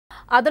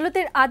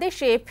আদালতের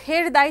আদেশে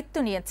ফের দায়িত্ব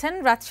নিয়েছেন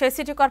রাজশাহী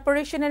সিটি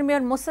কর্পোরেশনের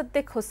মেয়র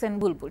মোসাদ্দেক হোসেন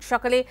বুলবুল।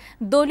 সকালে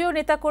দলীয়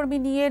নেতাকর্মী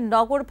নিয়ে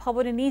নগর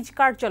ভবনে নিজ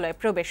কার্যালয়ে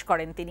প্রবেশ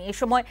করেন তিনি। এ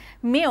সময়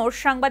মেয়র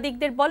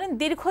সাংবাদিকদের বলেন,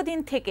 দীর্ঘদিন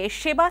থেকে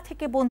সেবা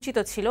থেকে বঞ্চিত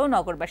ছিল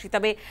নগরবাসী,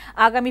 তবে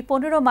আগামী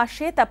 15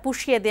 মাসে তা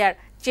পুষিয়ে দেওয়ার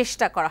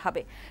চেষ্টা করা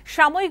হবে।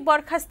 সাময়িক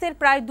বরখাস্তের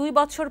প্রায় 2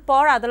 বছর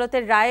পর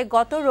আদালতের রায়ে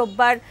গত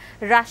রোববার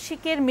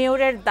রাজশাহীর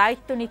মেয়রের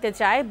দায়িত্ব নিতে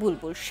যায়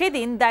বুলবুল।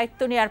 সেদিন দায়িত্ব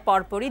নেওয়ার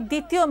পরপরই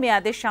দ্বিতীয়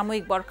মেয়াদে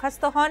সাময়িক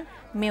বরখাস্ত হন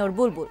মেয়র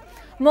বুলবুল।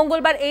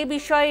 মঙ্গলবার এই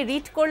বিষয়ে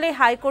রিট করলে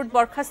হাইকোর্ট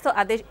বরখাস্ত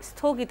আদেশ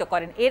স্থগিত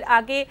করেন। এর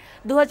আগে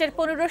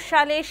 2015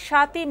 সালে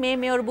 7 মে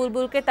মেয়র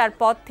বুলবুলকে তার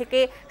পদ থেকে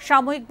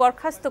সাময়িক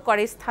বরখাস্ত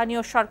করে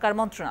স্থানীয় সরকার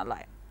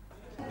মন্ত্রণালয়।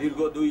 দীর্ঘ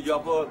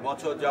 2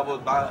 বছর যাবৎ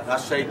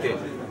রাজশাহীতে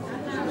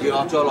যে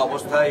অচল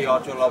অবস্থা, এই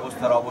অচল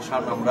অবস্থার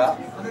অবসান আমরা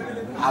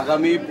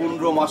আগামী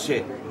 15 মাসে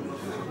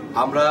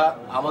আমরা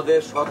আমাদের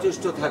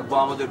সচেষ্ট থাকবো।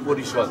 আমাদের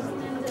পরিষদ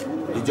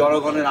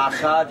জনগণের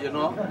আশা যেন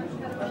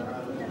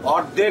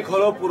অর্ধেক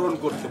হলেও পূরণ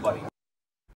করতে পারি।